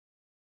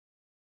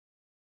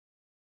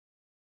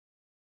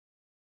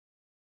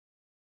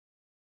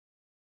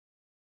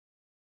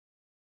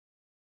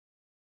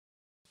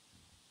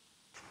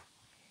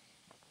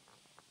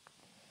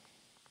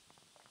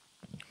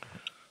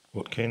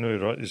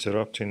Volcano is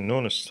erupting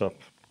non-stop.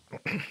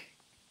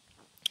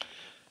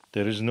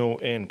 There is no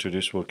end to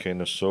this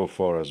volcano so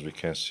far as we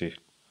can see.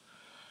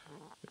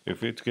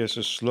 If it gets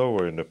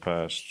slower in the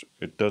past,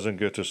 it doesn't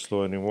get as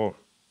slow anymore.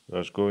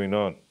 That's going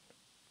on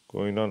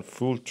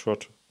full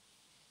throttle.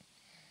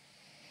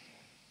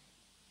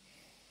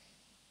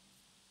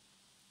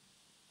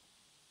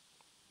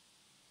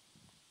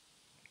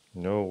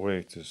 No way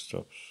it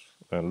stops.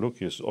 And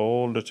look, it's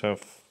all the time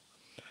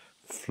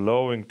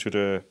flowing to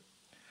the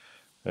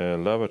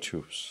lava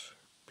tubes.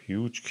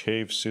 Huge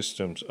cave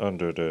systems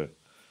under the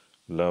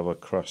lava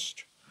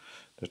crust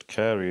that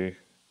carry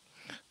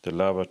the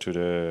lava to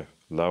the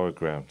lower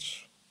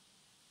grounds.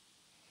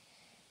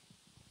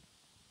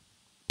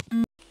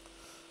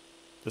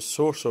 The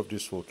source of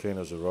this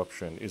volcano's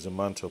eruption is a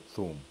mantle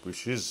plume,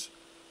 which is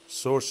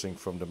sourcing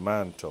from the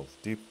mantle,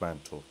 deep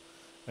mantle.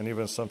 And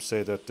even some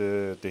say that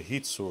the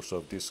heat source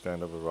of this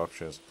kind of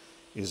eruptions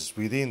is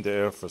within the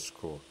Earth's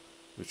core,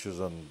 which is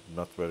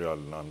not very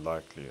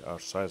unlikely. Our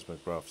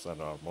seismographs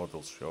and our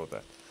models show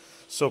that.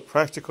 So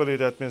practically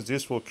that means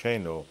this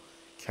volcano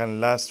can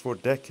last for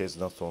decades,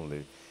 not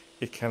only.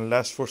 It can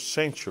last for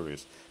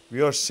centuries.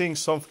 We are seeing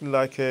something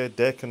like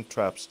Deccan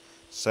traps,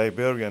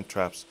 Siberian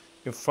traps,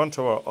 in front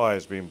of our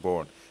eyes being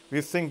born.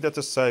 We think that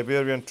the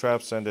Siberian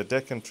traps and the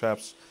Deccan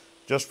traps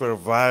just were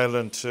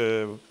violent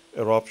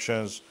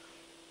eruptions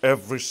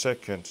every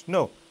second.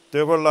 No,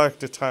 they were like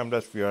the time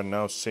that we are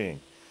now seeing.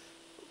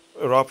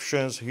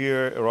 Eruptions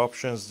here,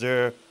 eruptions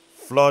there,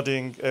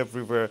 flooding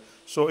everywhere.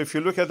 So if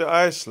you look at the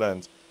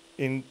Iceland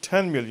in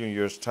 10 million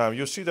years' time,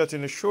 you see that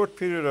in a short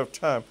period of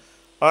time,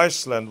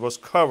 Iceland was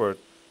covered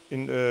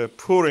in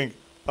pouring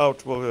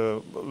out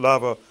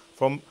lava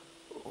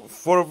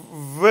for a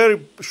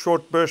very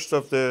short burst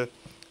of the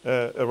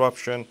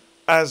eruption,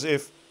 as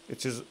if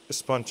it is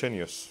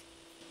spontaneous.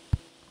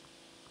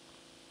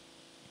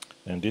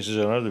 And this is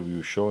another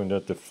view showing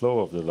that the flow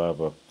of the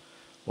lava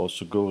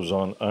also goes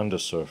on the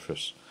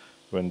surface.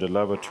 When the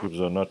lava tubes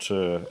are not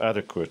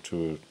adequate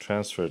to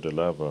transfer the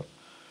lava,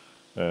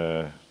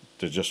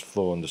 they just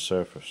flow on the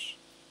surface.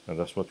 And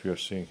that's what we are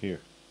seeing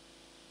here.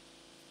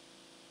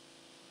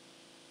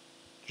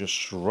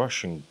 Just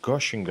rushing,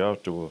 gushing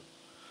out the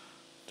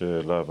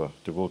lava.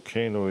 The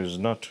volcano is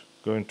not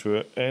going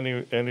to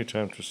any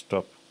time to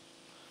stop.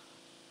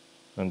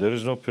 And there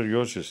is no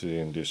periodicity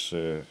in this.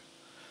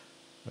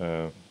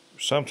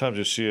 Sometimes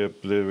you see a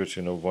little bit,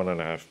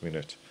 1.5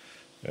 minutes.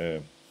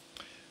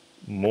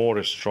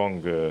 More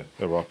strong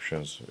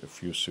eruptions,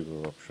 effusive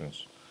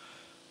eruptions.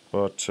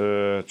 But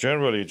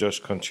generally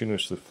just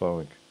continuously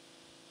flowing.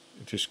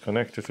 It is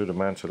connected to the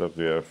mantle of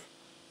the earth,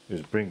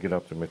 is bringing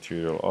up the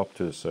material up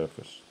to the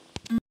surface.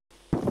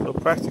 So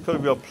practically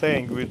we are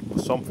playing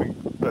with something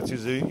that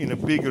is in a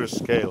bigger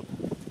scale,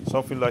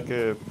 something like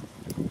a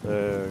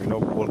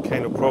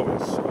volcano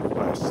province of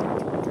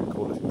Iceland, we can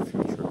call it in the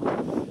future.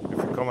 If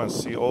you come and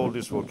see all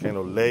these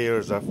volcano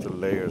layers after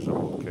layers of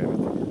volcanic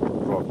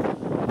rock,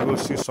 you will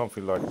see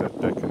something like that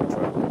Deccan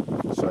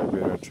trap,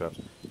 Siberian traps.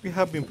 We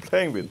have been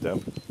playing with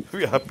them.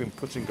 We have been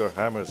putting our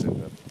hammers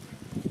in them.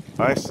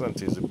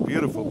 Iceland is a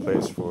beautiful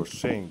place for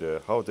seeing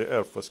how the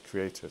earth was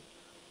created.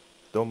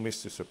 Don't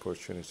miss this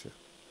opportunity.